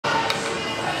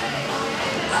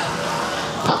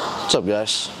What's up,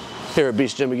 guys? Here at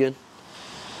Beast Gym again.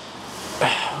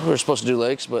 We were supposed to do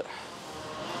legs, but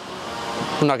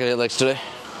we're not gonna hit legs today.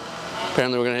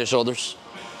 Apparently we're gonna hit shoulders.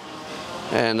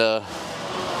 And we're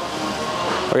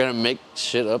gonna make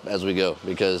shit up as we go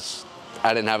because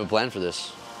I didn't have a plan for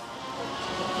this.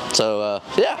 So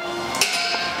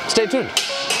yeah, stay tuned.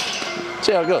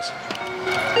 See how it goes.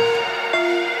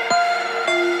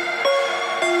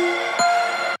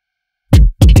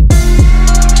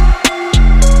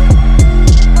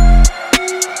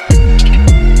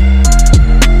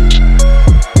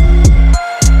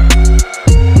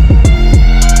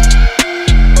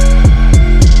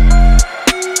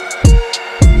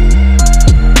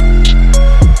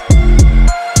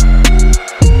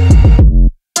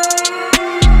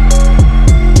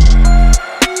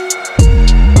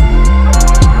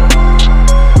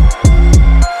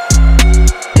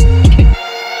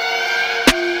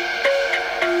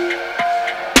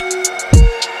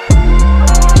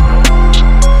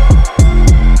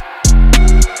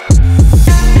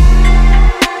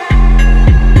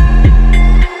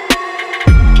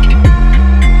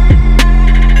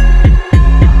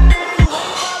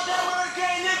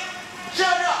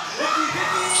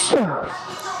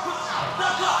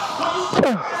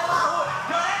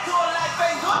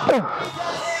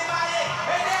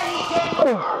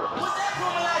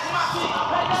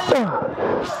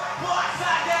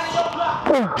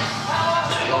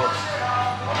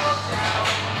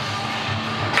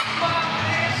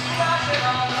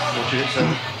 What you hit,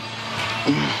 7?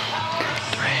 3,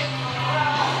 4.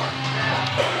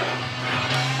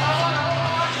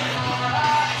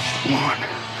 1,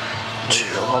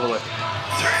 2, all the way.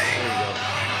 3,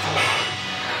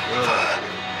 4,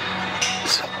 5,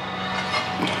 6.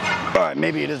 All right,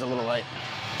 maybe it is a little light.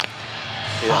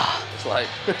 Yeah, it's light.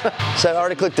 So I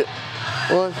already clicked it.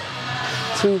 1,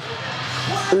 2,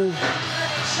 3,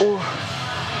 4,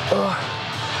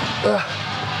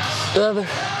 7,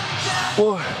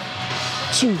 4,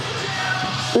 2,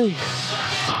 3,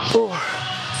 4.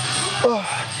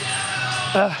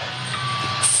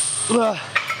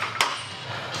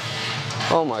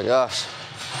 Oh my gosh,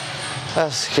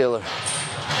 that's killer.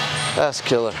 That's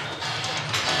killer.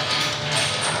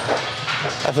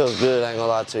 That feels good, I ain't gonna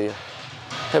lie to you.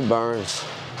 It burns.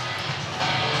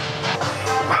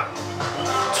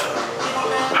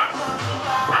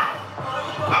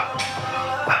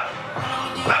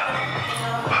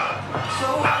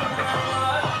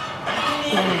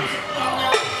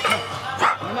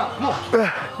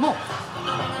 Come on.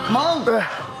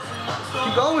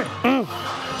 Keep going.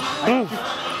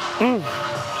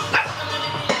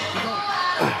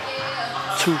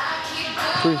 2,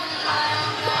 3,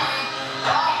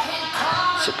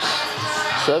 6,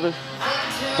 7,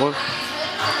 1,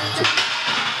 2.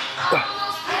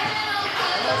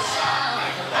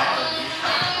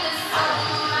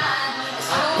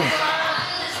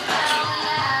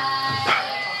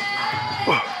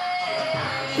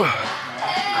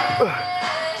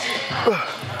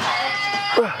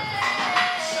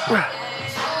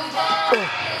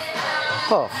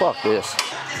 Oh, fuck this.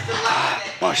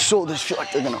 My shoulders feel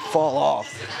like they're gonna fall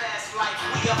off.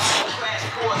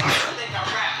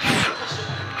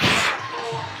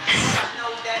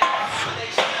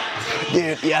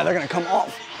 Dude, yeah, they're gonna come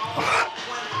off.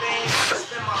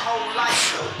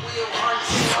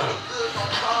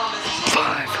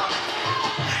 5,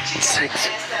 6,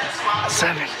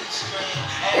 7,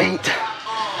 8,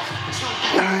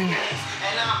 9.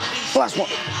 Last one.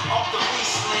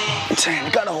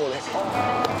 10. Gotta hold it.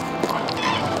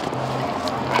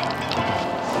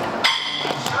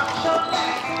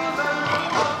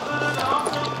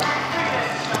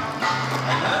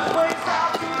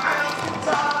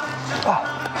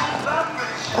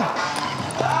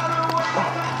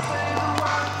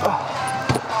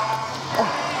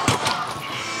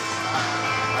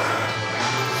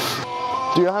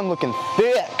 Dude, I'm looking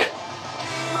thick.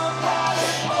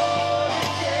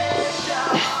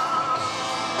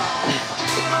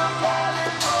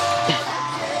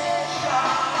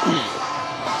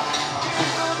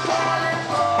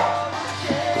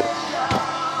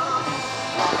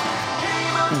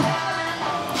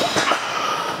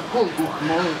 Holy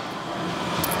guacamole.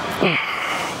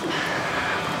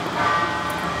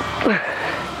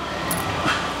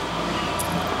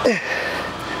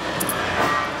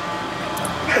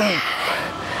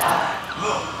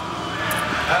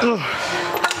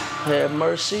 Have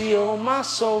mercy on my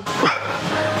soul.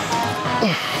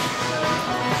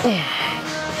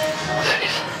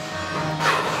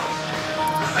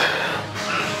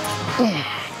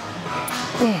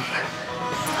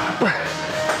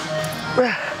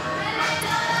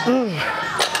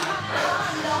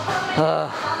 Oh,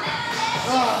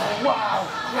 wow.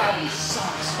 Gravity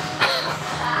sucks.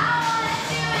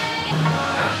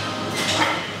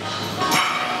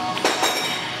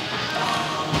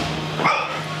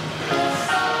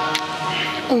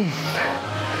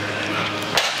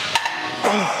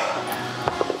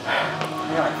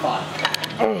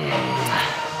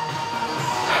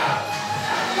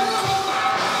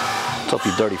 What's up,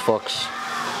 you dirty fucks?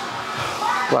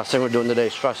 Last thing we're doing today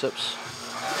is triceps.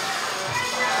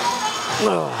 We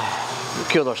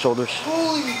killed our shoulders.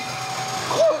 Holy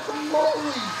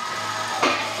guacamole!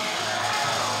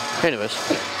 Anyways,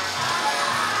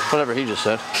 whatever he just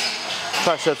said.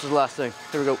 Triceps is the last thing.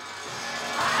 Here we go.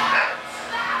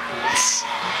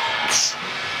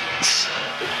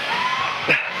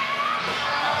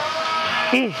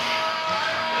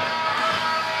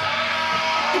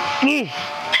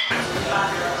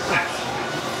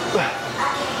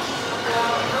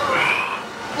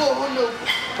 Oh no!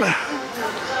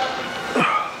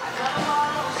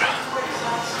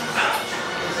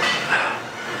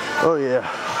 Oh yeah.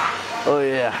 Oh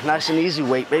yeah. Nice and easy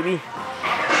weight, baby.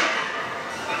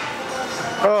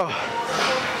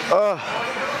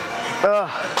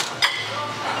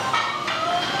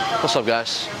 What's up,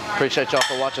 guys? Appreciate y'all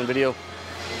for watching the video.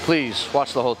 Please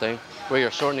watch the whole thing. We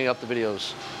are shortening up the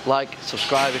videos. Like,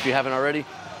 subscribe if you haven't already.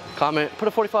 Comment, put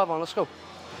a 45 on, let's go.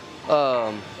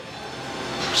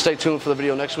 Stay tuned for the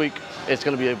video next week. It's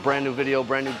gonna be a brand new video,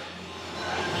 brand new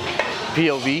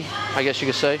POV, I guess you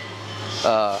could say.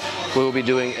 We will be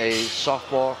doing a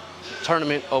softball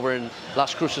tournament over in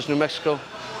Las Cruces, New Mexico.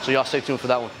 So y'all stay tuned for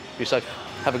that one. Be safe.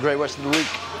 Have a great rest of the week.